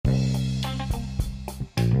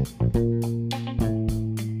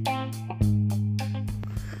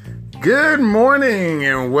Good morning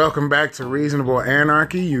and welcome back to Reasonable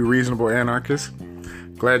Anarchy, you reasonable anarchists.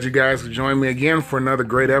 Glad you guys could join me again for another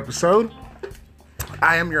great episode.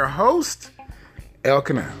 I am your host, El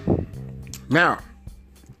Canal. Now,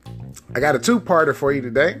 I got a two-parter for you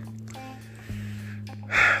today.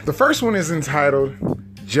 The first one is entitled,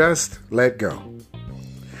 Just Let Go.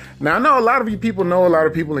 Now, I know a lot of you people know a lot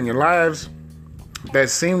of people in your lives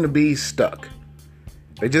that seem to be stuck.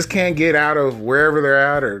 They just can't get out of wherever they're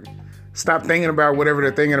at, or stop thinking about whatever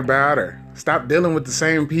they're thinking about, or stop dealing with the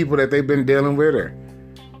same people that they've been dealing with, or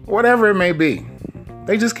whatever it may be.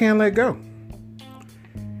 They just can't let go.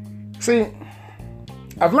 See,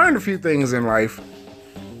 I've learned a few things in life.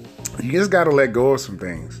 You just got to let go of some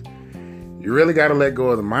things. You really got to let go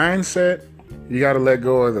of the mindset. You got to let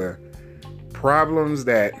go of the problems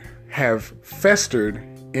that have festered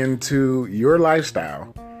into your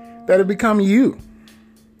lifestyle that have become you.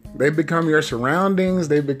 They become your surroundings.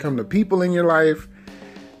 They become the people in your life.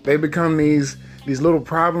 They become these little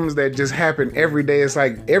problems that just happen every day. It's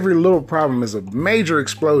like every little problem is a major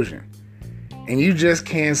explosion, and you just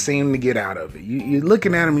can't seem to get out of it. You're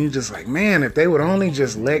looking at them and you're just like, man, if they would only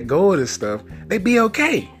just let go of this stuff, they'd be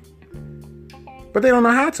okay. But they don't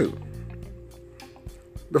know how to.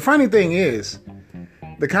 The funny thing is,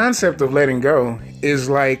 the concept of letting go is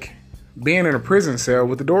like being in a prison cell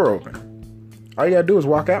with the door open. All you gotta do is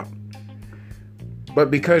walk out.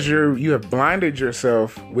 But because you have blinded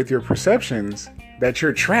yourself with your perceptions that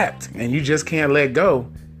you're trapped and you just can't let go,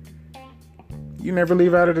 you never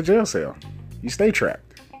leave out of the jail cell. You stay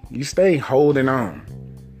trapped. You stay holding on.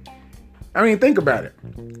 I mean, think about it.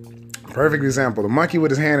 Perfect example, the monkey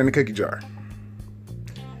with his hand in the cookie jar.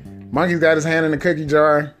 Monkey's got his hand in the cookie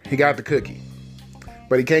jar. He got the cookie.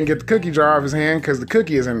 But he can't get the cookie jar off his hand because the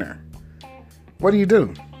cookie is in there. What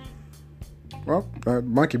do? Well, the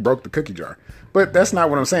monkey broke the cookie jar. But that's not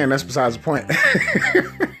what I'm saying. That's besides the point.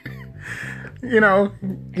 You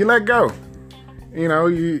let go.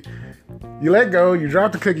 You let go. You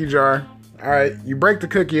drop the cookie jar. All right, you break the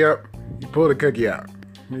cookie up. You pull the cookie out.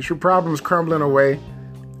 Your problem's crumbling away,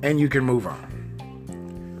 and you can move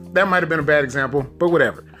on. That might have been a bad example, but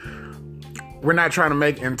whatever. We're not trying to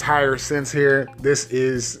make entire sense here. This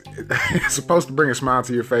is supposed to bring a smile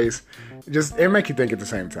to your face. And make you think at the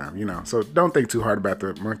same time, So don't think too hard about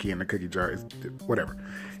the monkey in the cookie jar. Whatever.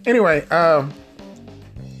 Anyway, you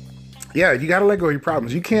got to let go of your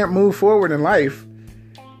problems. You can't move forward in life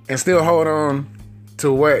and still hold on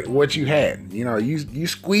to what you had. You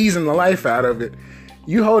squeezing the life out of it.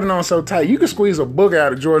 You holding on so tight. You can squeeze a book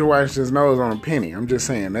out of George Washington's nose on a penny. I'm just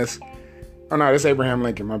saying. that's Abraham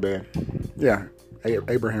Lincoln. My bad. Yeah,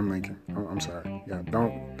 Abraham Lincoln. Oh, I'm sorry. Yeah,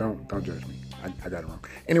 don't judge me. I got it wrong.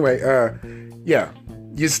 Anyway,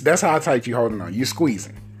 that's how tight you holding on. You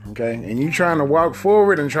squeezing, okay? And you trying to walk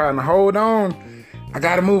forward and trying to hold on. I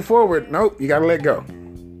got to move forward. Nope, you got to let go.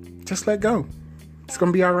 Just let go. It's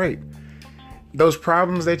going to be all right. Those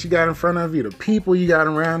problems that you got in front of you, the people you got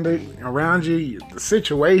around you, the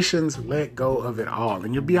situations, let go of it all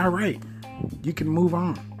and you'll be all right. You can move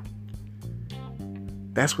on.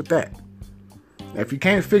 That's with that. If you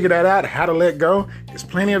can't figure that out, how to let go, there's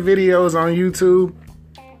plenty of videos on YouTube.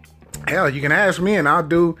 Hell, you can ask me and I'll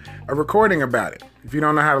do a recording about it. If you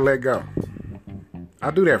don't know how to let go,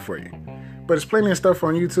 I'll do that for you. But there's plenty of stuff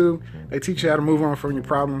on YouTube. They teach you how to move on from your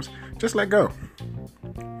problems. Just let go.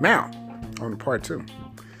 Now, on to part two.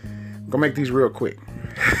 I'm gonna make these real quick.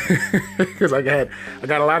 Because I got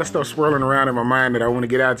a lot of stuff swirling around in my mind that I want to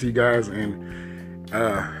get out to you guys, and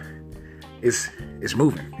it's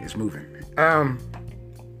moving. It's moving.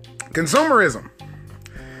 Consumerism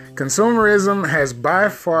has by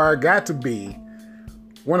far got to be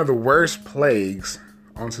one of the worst plagues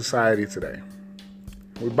on society today.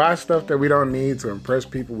 We buy stuff that we don't need to impress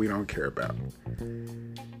people we don't care about,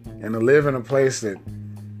 and to live in a place that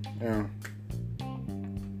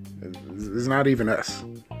is not even us.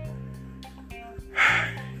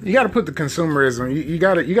 You got to put the consumerism. You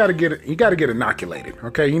got to get inoculated.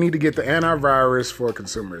 Okay, you need to get the antivirus for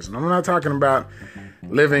consumerism. I'm not talking about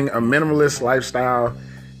living a minimalist lifestyle,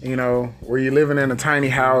 where you're living in a tiny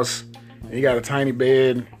house and you got a tiny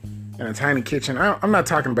bed and a tiny kitchen. I'm not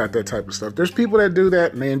talking about that type of stuff. There's people that do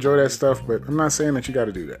that and they enjoy that stuff, but I'm not saying that you got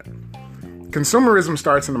to do that. Consumerism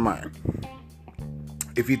starts in the mind.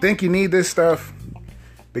 If you think you need this stuff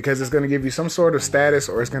because it's going to give you some sort of status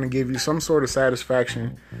or it's going to give you some sort of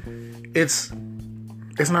satisfaction, it's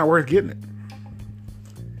not worth getting it.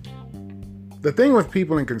 The thing with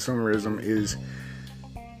people in consumerism is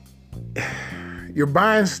you're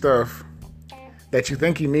buying stuff that you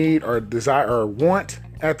think you need or desire or want,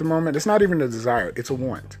 at the moment. It's not even a desire. It's a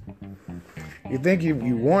want. You think you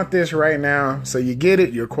want this right now, so you get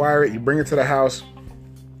it, you acquire it, you bring it to the house.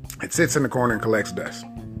 It sits in the corner and collects dust.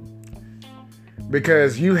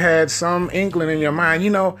 Because you had some inkling in your mind,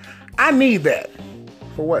 I need that.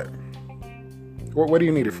 For what? What do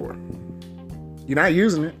you need it for? You're not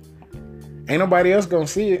using it. Ain't nobody else gonna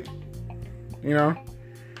see it.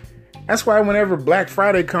 That's why whenever Black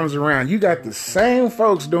Friday comes around, you got the same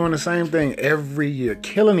folks doing the same thing every year,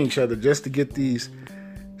 killing each other just to get these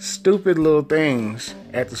stupid little things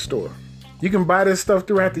at the store. You can buy this stuff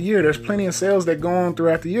throughout the year. There's plenty of sales that go on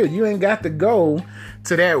throughout the year. You ain't got to go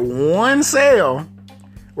to that one sale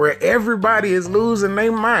where everybody is losing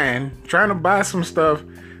their mind trying to buy some stuff,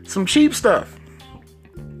 some cheap stuff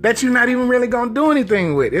that you're not even really going to do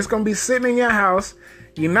anything with. It's going to be sitting in your house.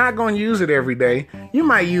 You're not going to use it every day. You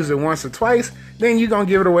might use it once or twice. Then you're going to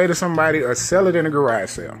give it away to somebody or sell it in a garage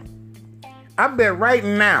sale. I bet right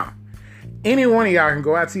now, any one of y'all can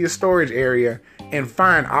go out to your storage area and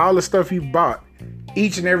find all the stuff you bought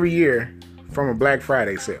each and every year from a Black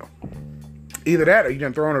Friday sale. Either that or you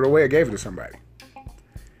done thrown it away or gave it to somebody.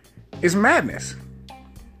 It's madness.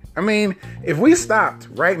 I mean, if we stopped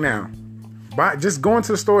right now, just going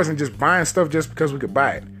to the stores and just buying stuff just because we could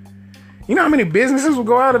buy it, you know how many businesses would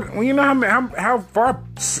go out of it? Well, you know how far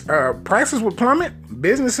prices would plummet?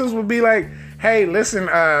 Businesses would be like, hey, listen,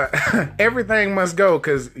 everything must go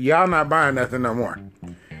because y'all not buying nothing no more.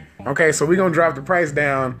 Okay, so we're going to drop the price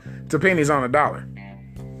down to pennies on a dollar.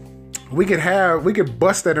 We could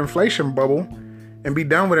bust that inflation bubble and be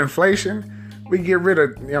done with inflation. We could get rid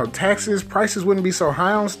of, taxes. Prices wouldn't be so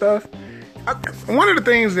high on stuff. One of the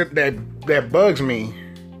things that bugs me,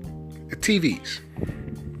 TVs.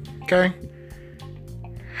 Okay?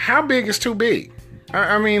 How big is too big?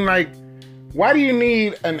 I mean, why do you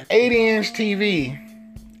need an 80-inch TV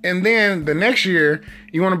and then the next year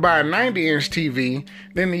you want to buy a 90-inch TV,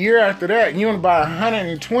 then the year after that you want to buy a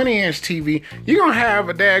 120-inch TV? You're going to have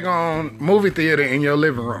a daggone movie theater in your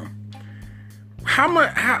living room.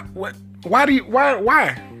 Why do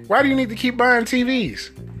you need to keep buying TVs?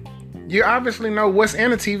 You obviously know what's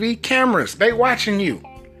in a TV. Cameras. They watching you.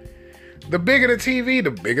 The bigger the TV,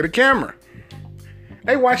 the bigger the camera.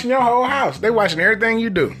 They watching your whole house. They watching everything you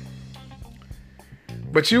do.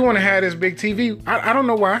 But you want to have this big TV. I don't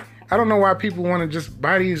know why. I don't know why people want to just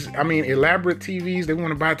buy these, elaborate TVs. They want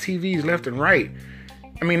to buy TVs left and right.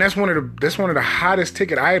 I mean, that's one of the hottest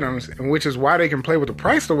ticket items, and which is why they can play with the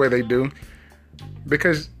price the way they do.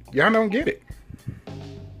 Because y'all don't get it.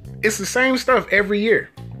 It's the same stuff every year.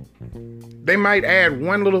 They might add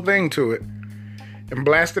one little thing to it and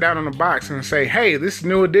blast it out on the box and say, hey, this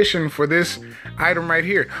new edition for this item right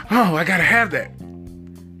here. Oh, I gotta have that.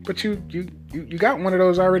 But you got one of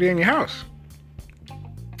those already in your house.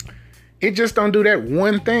 It just don't do that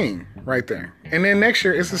one thing right there. And then next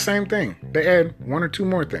year, it's the same thing. They add one or two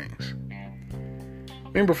more things. I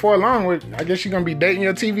mean, before long, I guess you're going to be dating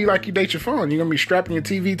your TV like you date your phone. You're going to be strapping your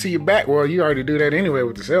TV to your back. Well, you already do that anyway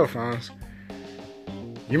with the cell phones.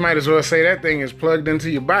 You might as well say that thing is plugged into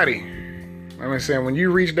your body. I'm saying, when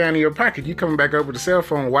you reach down in your pocket, you coming back up with the cell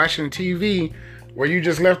phone watching TV where you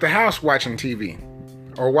just left the house watching TV.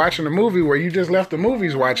 Or watching a movie where you just left the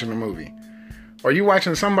movies watching the movie. Or you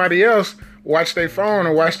watching somebody else watch their phone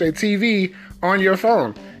or watch their TV on your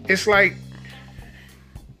phone. It's like,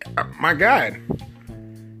 my God.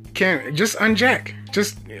 Can't just unjack.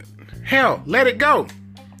 Just, hell, let it go.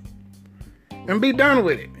 And be done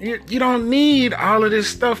with it. You don't need all of this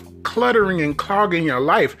stuff cluttering and clogging your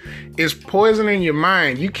life. It's poisoning your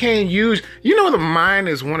mind. You can't use... the mind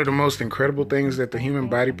is one of the most incredible things that the human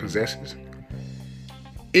body possesses.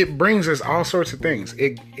 It brings us all sorts of things.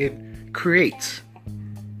 It creates.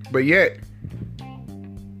 But yet,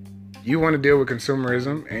 you want to deal with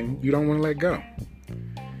consumerism and you don't want to let go.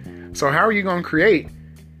 So how are you going to create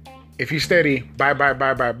if you steady buy,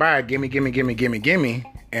 gimme,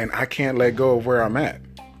 and I can't let go of where I'm at?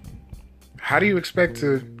 How do you expect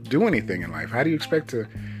to do anything in life? How do you expect to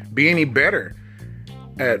be any better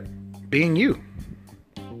at being you?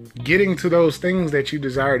 Getting to those things that you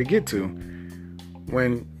desire to get to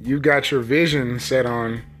when you got your vision set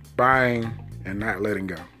on buying and not letting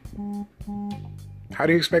go. How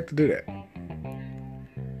do you expect to do that?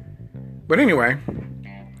 But anyway,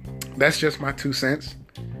 that's just my 2 cents.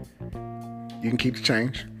 You can keep the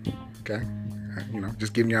change. Okay?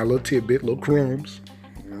 Just giving y'all a little tidbit, little crumbs.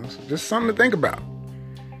 So just something to think about.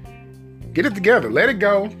 Get it together. Let it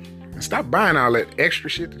go. And stop buying all that extra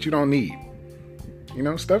shit that you don't need.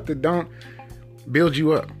 Stuff that don't build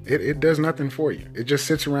you up. It does nothing for you. It just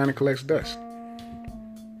sits around and collects dust.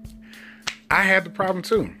 I had the problem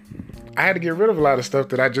too. I had to get rid of a lot of stuff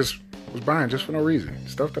that I just was buying just for no reason.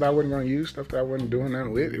 Stuff that I wasn't going to use, stuff that I wasn't doing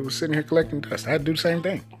nothing with. It was sitting here collecting dust. I had to do the same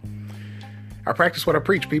thing. I practice what I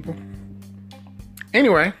preach, people.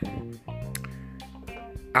 Anyway,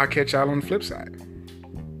 I'll catch y'all on the flip side.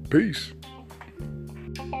 Peace.